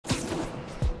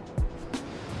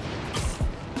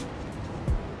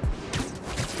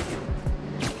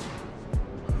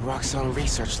Roxxon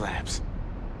Research Labs.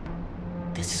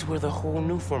 This is where the whole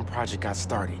Newform project got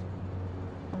started.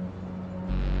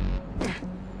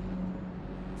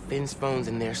 Finn's phone's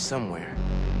in there somewhere.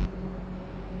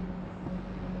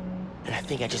 And I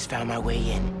think I just found my way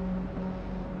in.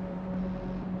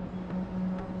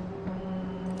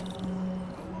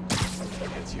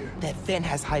 That vent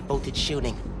has high voltage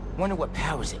shielding. Wonder what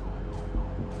powers it.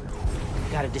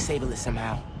 Gotta disable it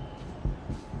somehow.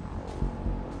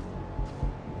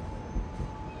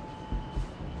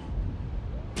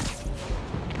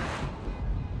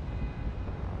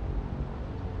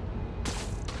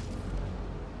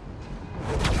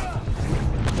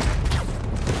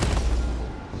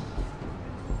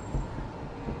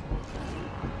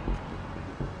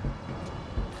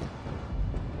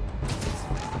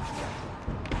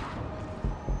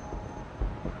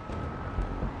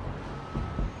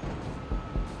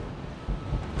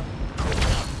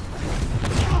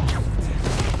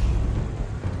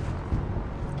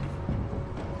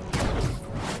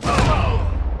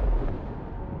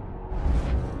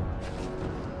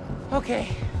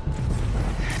 Okay,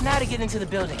 now to get into the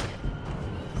building.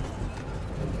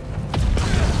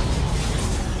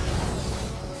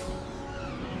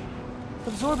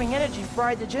 Absorbing energy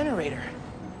fried the generator.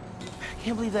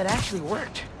 Can't believe that actually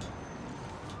worked.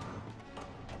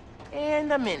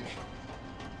 And I'm in.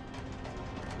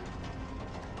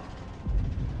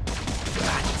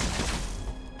 Got it.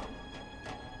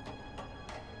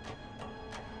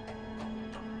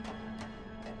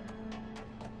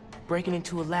 Breaking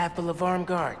into a lab full of armed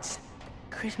guards.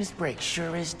 Christmas break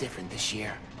sure is different this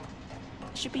year.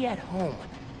 I should be at home,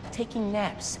 taking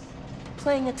naps,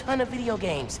 playing a ton of video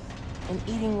games, and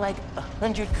eating like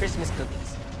 100 Christmas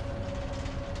cookies.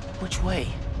 Which way?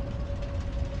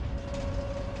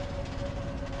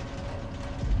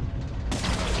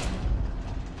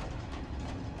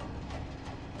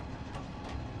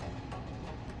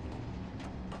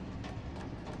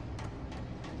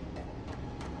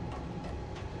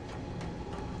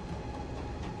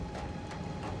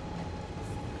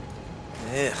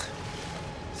 Ugh.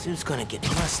 Suit's gonna get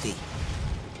musty.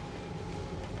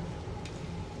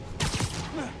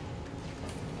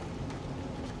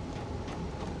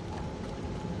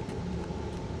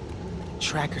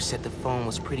 Tracker said the phone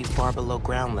was pretty far below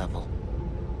ground level.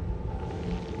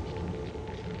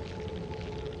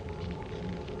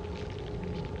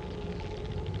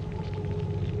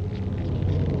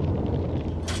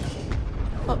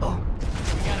 Uh-oh.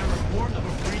 We got a report of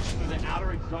a breach through the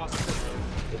outer exhaust system.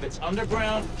 If it's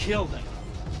underground, kill them.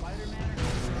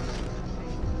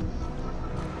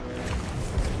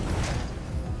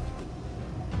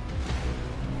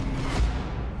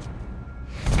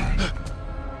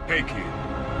 Hey, kid.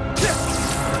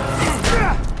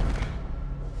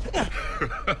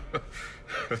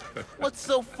 What's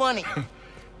so funny?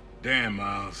 Damn,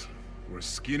 Miles. For a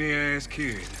skinny-ass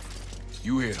kid,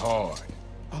 you hit hard.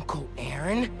 Uncle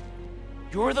Aaron?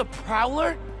 You're the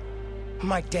Prowler?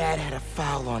 My dad had a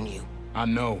foul on you. I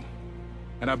know.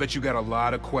 And I bet you got a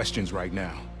lot of questions right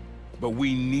now. But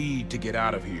we need to get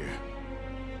out of here.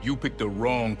 You picked the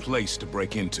wrong place to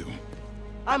break into.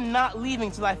 I'm not leaving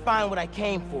till I find what I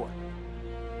came for.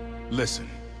 Listen,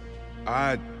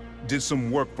 I did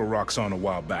some work for Roxxon a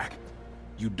while back.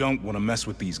 You don't want to mess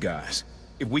with these guys.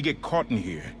 If we get caught in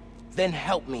here... Then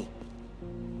help me.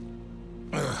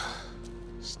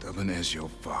 Stubborn as your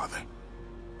father.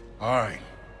 All right,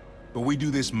 but we do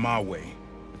this my way.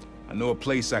 I know a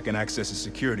place I can access a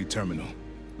security terminal.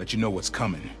 Let you know what's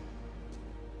coming.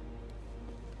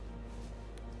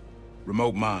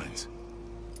 Remote mines.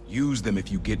 Use them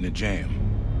if you get in a jam.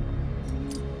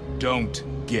 Don't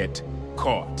get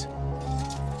caught.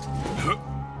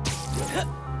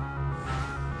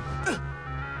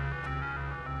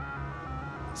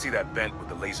 See that vent with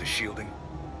the laser shielding?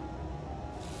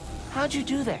 How'd you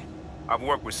do that? I've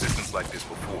worked with systems like this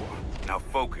before. Now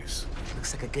focus.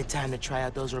 Looks like a good time to try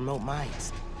out those remote mines.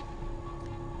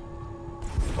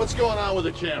 What's going on with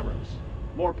the cameras?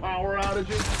 More power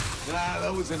outages? Nah,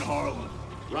 that was in Harlem.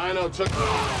 Rhino took...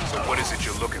 So what is it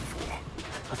you're looking for?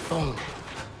 A phone.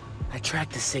 I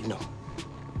tracked the signal.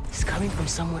 It's coming from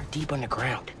somewhere deep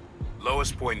underground.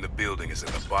 Lowest point in the building is at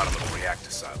the bottom of the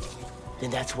reactor silo.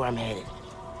 Then that's where I'm headed.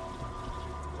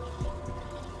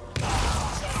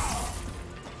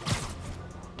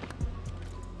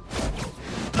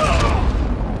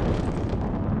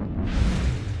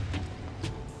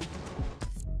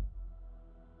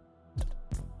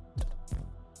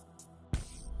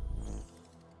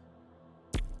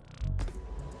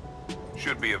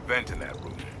 Should be a vent in that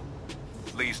room.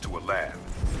 Leads to a lab,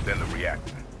 then the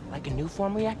reactor. Like a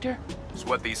Newform reactor? It's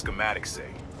what these schematics say,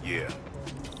 yeah.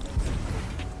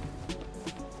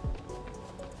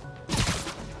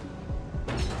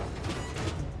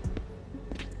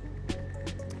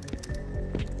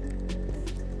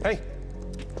 Hey,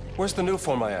 where's the new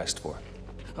form I asked for?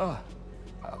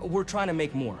 We're trying to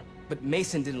make more, but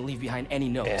Mason didn't leave behind any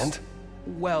notes. And?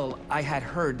 Well, I had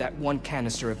heard that one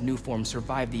canister of new form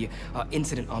survived the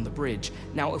incident on the bridge.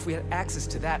 Now, if we had access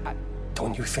to that,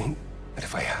 Don't you think that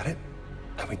if I had it,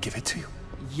 I would give it to you?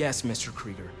 Yes, Mr.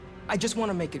 Krieger. I just want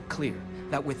to make it clear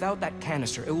that without that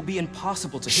canister, it will be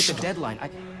impossible to hit the deadline.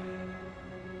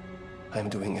 I'm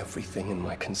doing everything in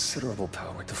my considerable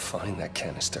power to find that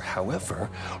canister. However,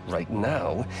 right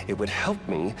now, it would help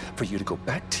me for you to go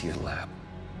back to your lab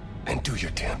and do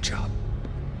your damn job.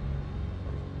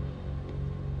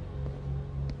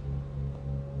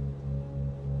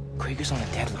 Krieger's on a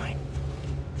deadline.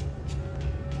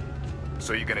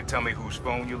 So you gonna tell me whose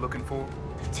phone you're looking for?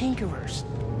 Tinkerers.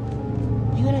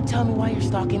 You gonna tell me why you're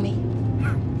stalking me?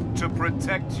 To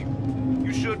protect you.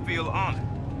 You should feel honored.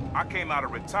 I came out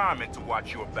of retirement to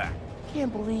watch your back.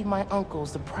 Can't believe my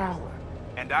uncle's the Prowler.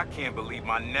 And I can't believe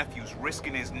my nephew's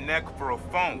risking his neck for a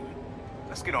phone.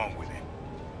 Let's get on with it.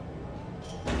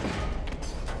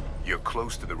 You're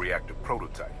close to the reactor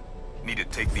prototype. Need to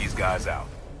take these guys out.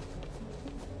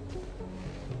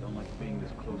 Don't like being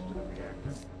this close to the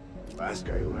reactor. Last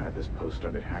guy who had this post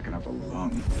started hacking up a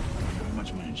lung. How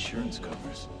much my insurance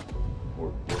covers.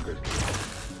 Or workers' comp.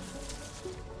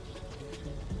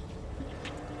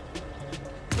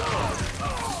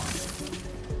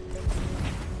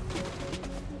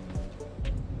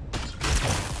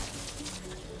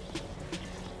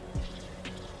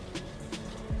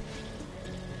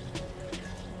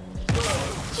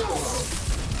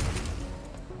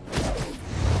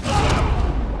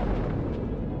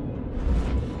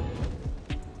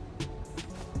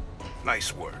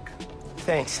 Nice work.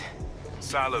 Thanks.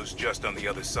 Silo's just on the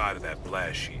other side of that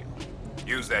blast shield.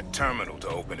 Use that terminal to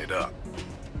open it up.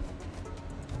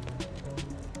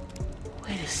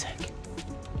 Wait a sec.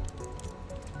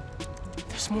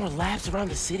 There's more labs around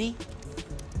the city?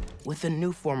 With a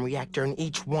new form reactor in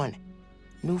each one.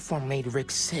 New form made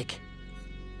Rick sick.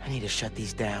 I need to shut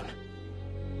these down.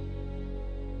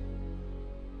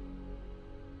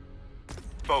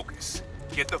 Focus.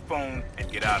 Get the phone and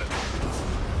get out of there.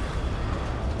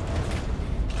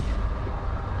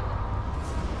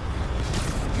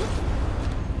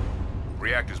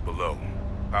 Reactors below.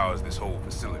 Powers this whole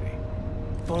facility.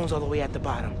 Phone's all the way at the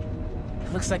bottom.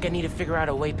 It looks like I need to figure out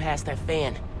a way past that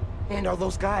fan. And all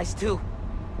those guys, too.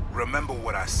 Remember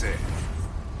what I said.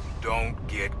 Don't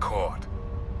get caught.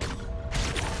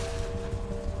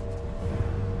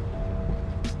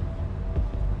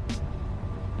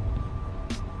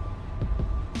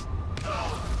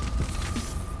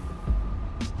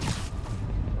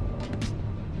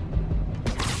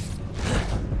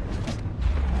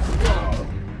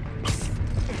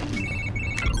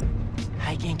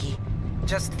 Hi, Genki.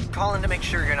 Just calling to make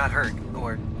sure you're not hurt,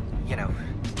 or, you know,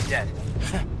 dead.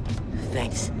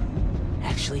 Thanks.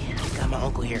 Actually, I got my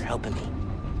uncle here helping me.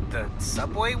 The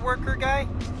subway worker guy?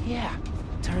 Yeah.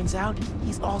 Turns out,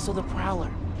 he's also the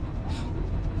Prowler.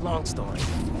 Long story.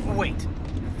 Wait,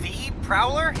 the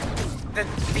Prowler? The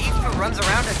thief who runs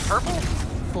around in purple?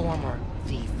 Former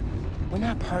thief. We're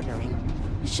not partnering.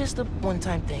 It's just a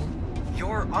one-time thing.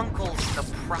 Your uncle's the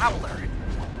Prowler.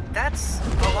 That's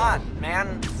a lot,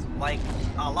 man. Like,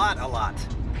 a lot.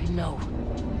 I know.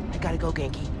 I gotta go,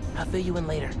 Genki. I'll fill you in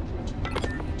later.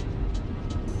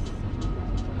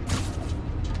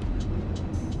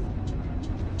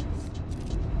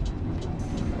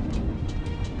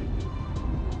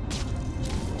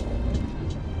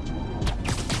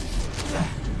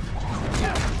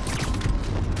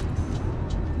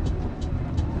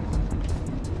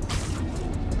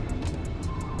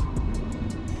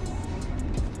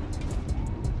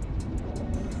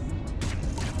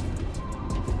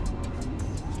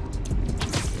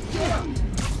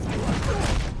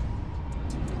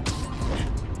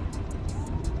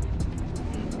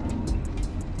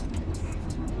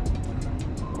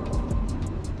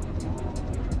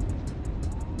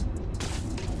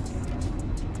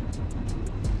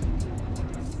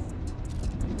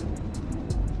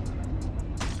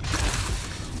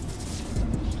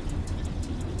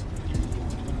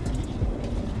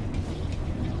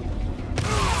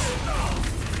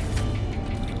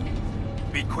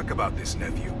 Be quick about this,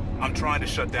 nephew. I'm trying to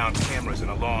shut down cameras and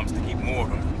alarms to keep more of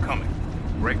them from coming.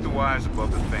 Break the wires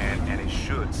above the fan and it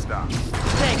should stop.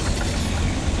 Thanks!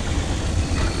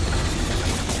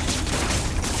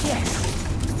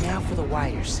 Yes! Now for the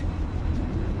wires.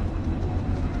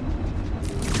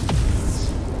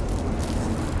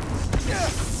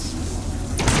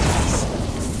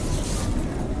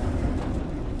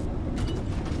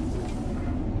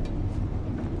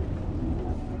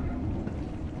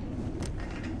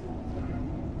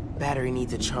 battery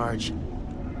needs a charge.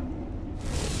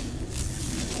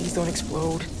 Please don't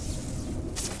explode.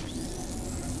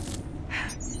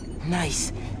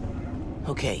 Nice.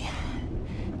 Okay.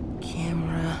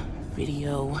 Camera,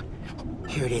 video.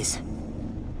 Here it is.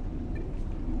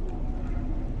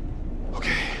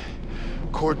 Okay.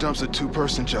 Core dump's a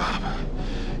two-person job.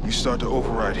 You start to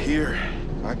override here,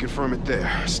 I confirm it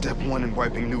there. Step 1 in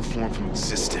wiping new form from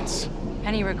existence.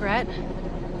 Any regret?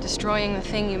 Destroying the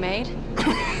thing you made?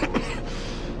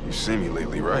 You've seen me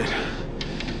lately, right?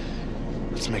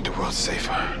 Let's make the world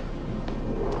safer.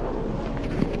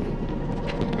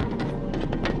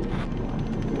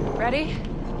 Ready?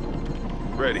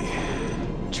 Ready.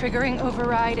 Triggering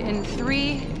override in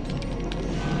 3,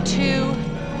 2...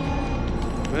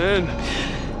 Man.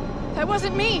 That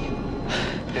wasn't me!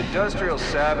 Industrial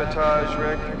sabotage,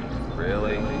 Rick?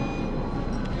 Really?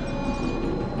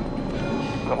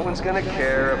 No one's gonna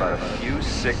care about a few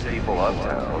sick people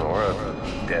uptown or a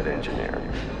dead engineer.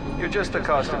 You're just the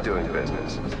cost of doing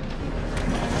business.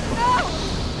 No!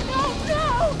 No,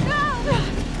 no, no!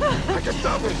 I can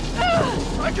stop it!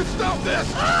 I can stop this!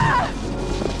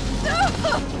 No!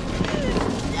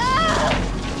 No!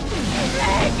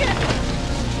 Rick!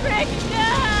 Rick, no!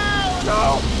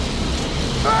 No!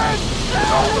 Ben!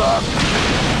 Don't look!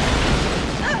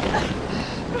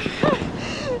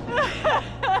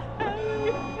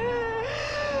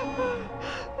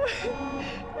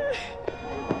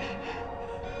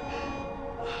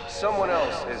 Someone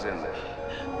else is in there.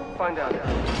 Find out.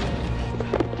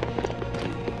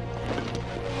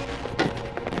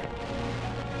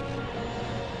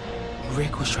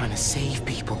 Rick was trying to save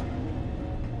people.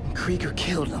 And Krieger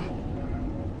killed him.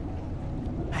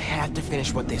 I have to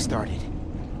finish what they started.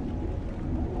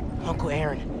 Uncle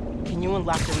Aaron, can you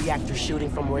unlock the reactor shooting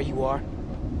from where you are?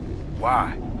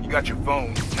 Why? You got your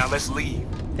phone. Now let's leave.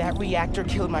 That reactor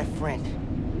killed my friend.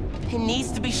 It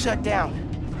needs to be shut down.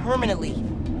 Permanently.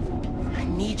 I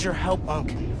need your help,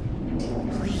 Unc.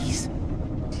 Please.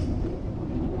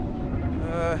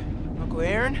 Uncle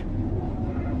Aaron?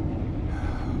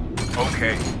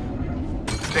 Okay.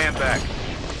 Stand back.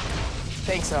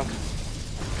 Thanks, Unc.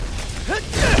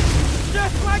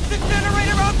 Just like the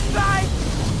generator outside!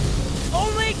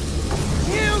 Only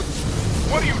huge!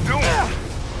 What are you doing?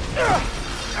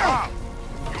 Stop!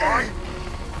 You alright?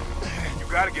 You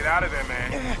gotta get out of there,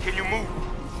 man. Can you move?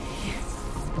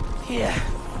 Yeah.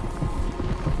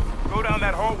 Go down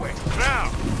that hallway. Now!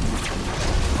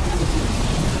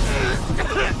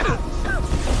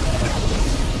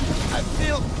 I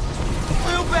feel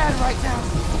real bad right now.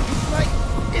 It's like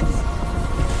it's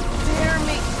tearing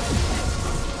me.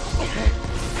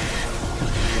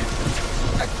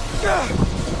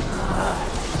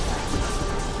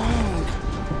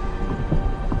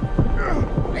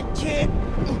 I can't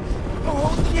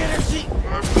hold the energy.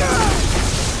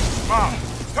 Mom,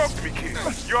 talk to me, kid.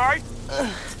 You alright?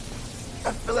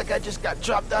 I feel like I just got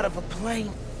dropped out of a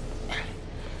plane.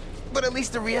 But at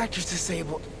least the reactor's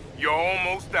disabled. You're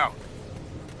almost out.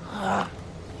 I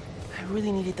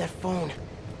really needed that phone.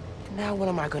 Now what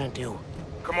am I gonna do?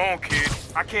 Come on, kid.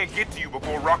 I can't get to you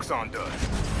before Roxxon does.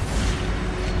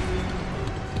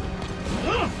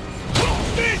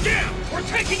 Stand down! We're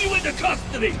taking you into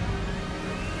custody!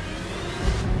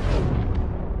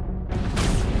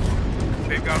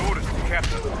 They've got orders from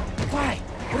Captain. Why?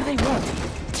 What do they want?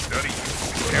 Study you,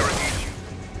 interrogate you.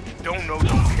 Don't know,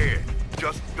 don't care.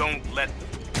 Just don't let them.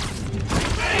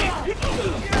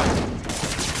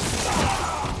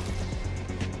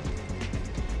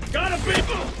 Gotta be!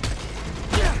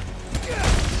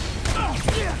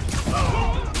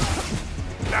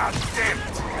 God damn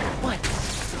it! What?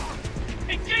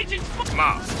 Engaging!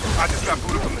 Miles, I just got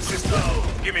booted from the system.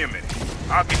 Give me a minute.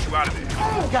 I'll get you out of there.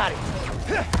 Got it.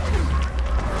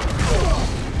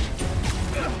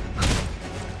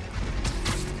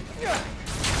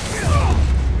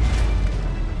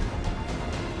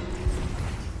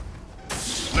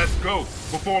 Let's go,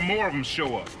 before more of them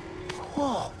show up.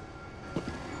 Whoa.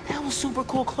 That was super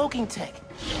cool cloaking tech.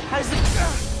 How does it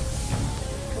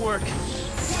work?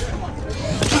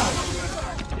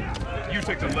 You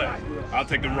take the left, I'll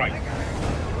take the right.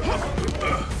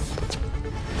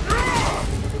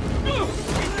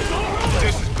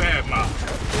 This is bad, Miles.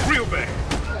 Real bad.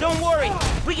 Don't worry.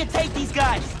 We can take these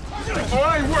guys. Oh,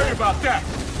 I ain't worried about that.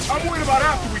 I'm worried about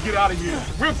after we get out of here.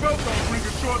 We're both on bring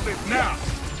a short list now.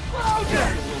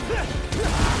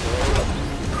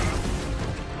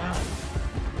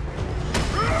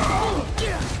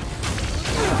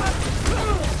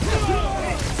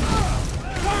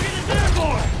 Target is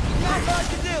airborne! Not much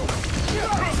to do.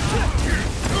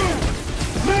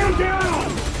 Man down!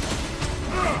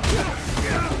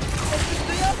 Let's just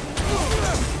stay up.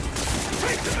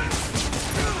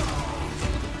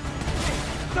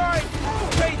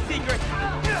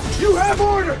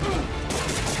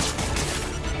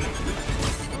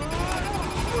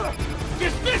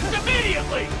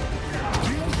 immediately!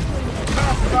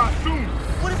 Time not soon!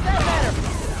 What does that matter?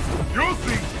 You'll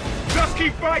see! Just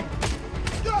keep fighting!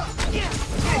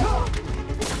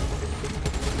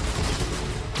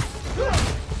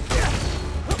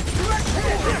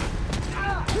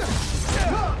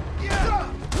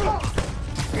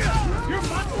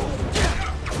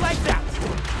 Like that!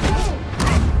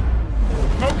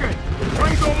 Okay,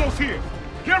 train's almost here.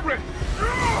 Get ready!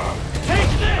 Take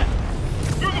this!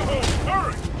 Through the hole!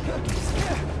 Hurry!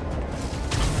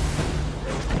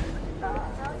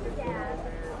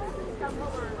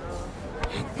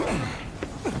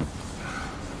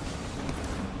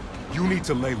 You need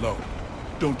to lay low.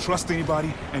 Don't trust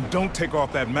anybody, and don't take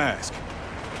off that mask.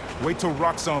 Wait till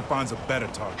Roxxon finds a better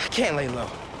target. I can't lay low.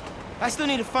 I still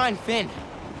need to find Finn.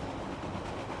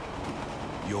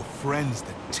 Your friend's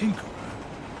the Tinkerer.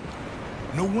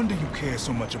 No wonder you care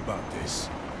so much about this.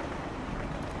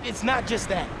 It's not just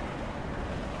that.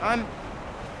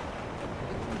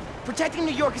 Protecting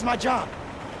New York is my job.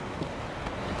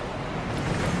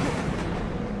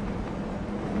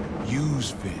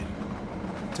 Use Finn.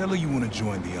 Tell her you want to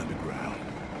join the Underground.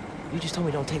 You just told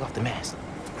me don't take off the mask.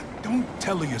 Don't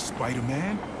tell her you're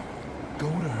Spider-Man. Go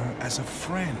to her as a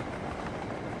friend.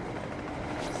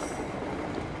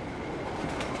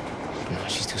 No,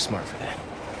 she's too smart for that.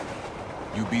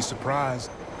 You'd be surprised.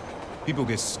 People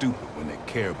get stupid when they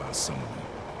care about someone.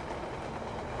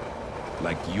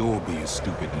 Like you're being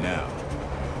stupid now.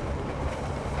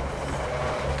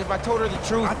 If I told her the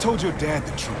truth... I told your dad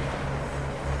the truth.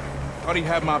 Thought he'd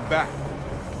have my back.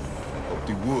 Hoped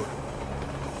he would.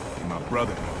 Be my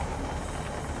brother.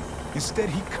 Instead,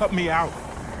 he cut me out.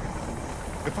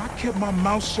 If I kept my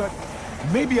mouth shut,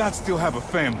 maybe I'd still have a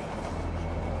family.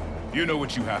 You know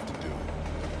what you have to do.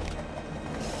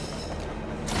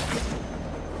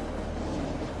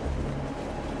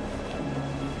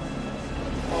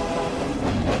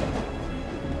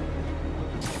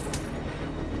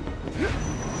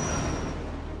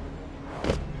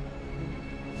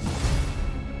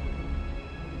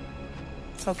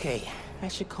 Okay, I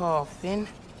should call Finn.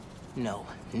 No.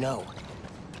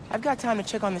 I've got time to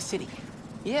check on the city.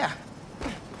 Yeah.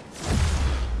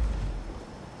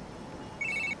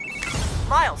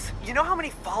 Miles, you know how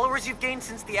many followers you've gained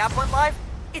since the app went live?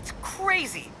 It's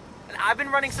crazy. And I've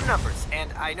been running some numbers,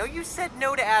 and I know you said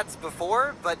no to ads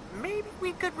before, but maybe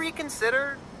we could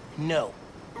reconsider? No.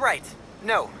 Right.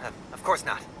 No, of course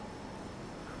not.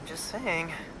 I'm just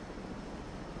saying.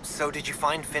 So did you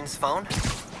find Finn's phone?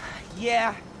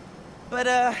 Yeah, but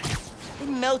it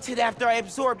melted after I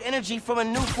absorbed energy from a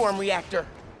new form reactor.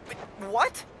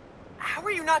 What? How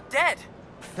are you not dead?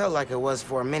 Felt like it was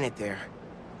for a minute there.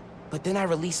 But then I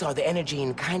released all the energy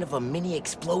in kind of a mini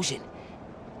explosion.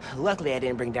 Luckily, I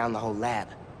didn't bring down the whole lab.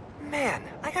 Man,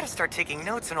 I gotta start taking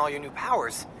notes on all your new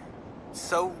powers.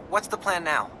 So, what's the plan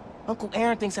now? Uncle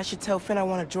Aaron thinks I should tell Finn I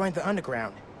want to join the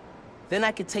Underground. Then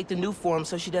I could take the new form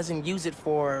so she doesn't use it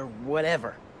for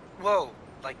whatever. Whoa,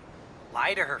 like,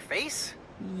 lie to her face?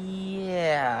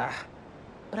 Yeah,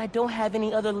 but I don't have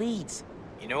any other leads.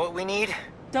 You know what we need?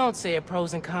 Don't say a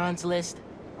pros and cons list.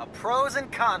 A pros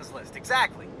and cons list,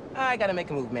 exactly. I gotta make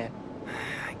a move, man.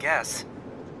 I guess.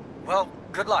 Well,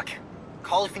 good luck.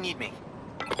 Call if you need me.